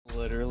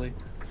Literally.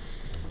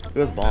 It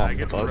was bomb. I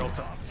get the real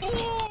talk.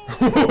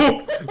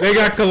 They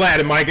got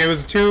collat, Mike. It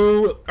was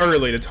too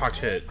early to talk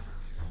shit.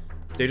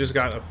 They just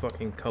got a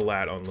fucking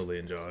collat on Lily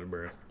and John,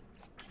 bro.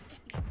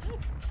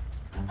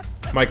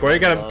 Mike, why you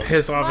gotta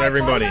piss off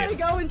everybody? Why you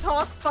gotta go and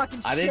talk fucking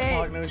shit? I didn't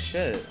talk no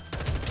shit.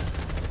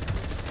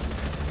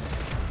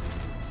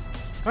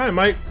 Alright,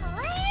 Mike.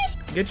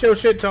 Get your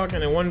shit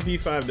talking in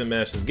 1v5 the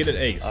matches. Get an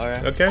ace.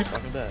 Alright. Okay?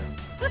 Fucking bad.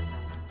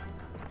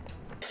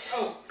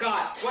 Oh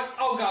god, what?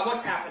 Oh god,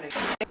 what's happening?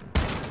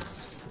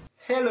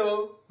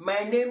 Hello,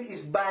 my name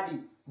is Buddy,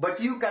 but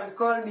you can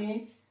call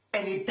me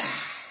anytime.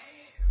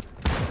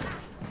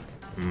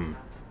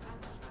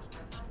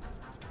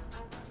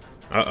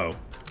 Uh-oh.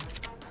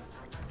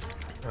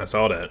 I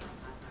saw that.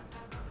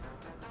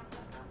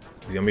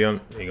 He's gonna be on.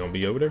 He gonna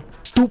be over there?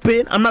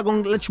 Stupid! I'm not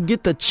gonna let you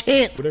get the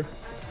chance. Over there?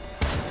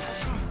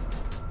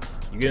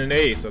 You get an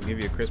ace, I'll give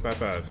you a crisp high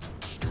five.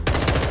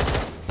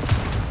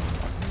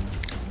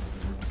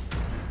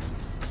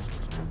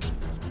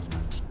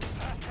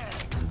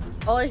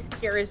 All I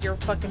hear is your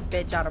fucking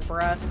bitch out of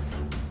breath.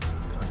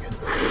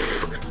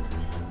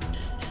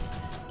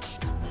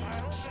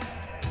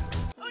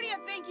 Who do you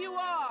think you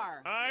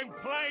are? I'm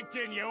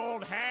Plankton, you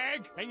old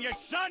hag, and your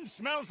son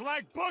smells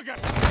like booger.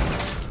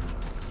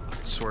 I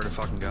swear to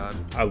fucking God.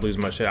 I'll lose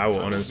my shit. I will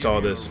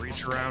uninstall this.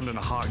 Reach around in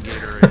a hot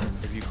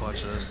Gatorade if you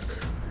clutch this.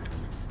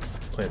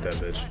 Plant that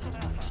bitch.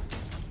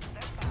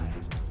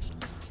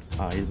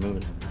 Oh, he's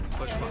moving.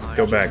 Push behind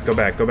Go you. back, go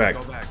back, go back.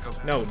 Go back, go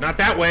back. No, not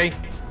that way.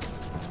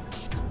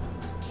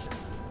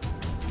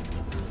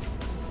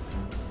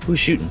 Who's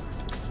shooting?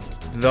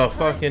 The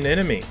fucking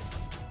enemy.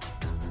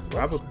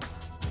 Probably.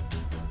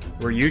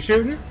 Were you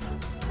shooting?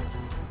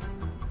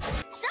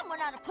 Someone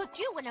ought to put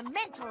you in a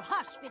mental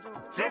hospital.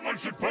 Someone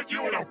should put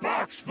you in a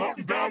box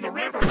floating down the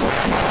river.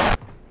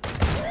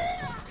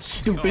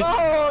 Stupid.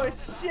 Oh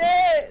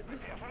shit!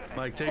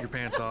 Mike, take your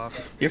pants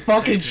off. You're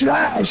fucking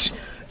trash!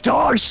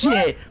 Dog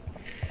shit!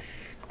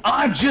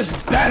 I'm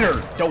just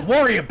better! Don't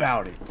worry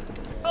about it!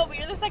 Oh, but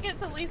you're the second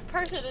to least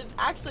person to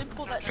actually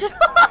pull that shit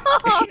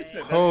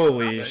off.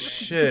 Holy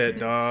shit,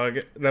 dog.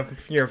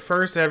 Your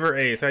first ever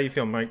ace. How you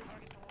feel, Mike?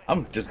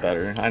 I'm just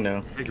better. I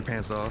know. Take your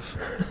pants off.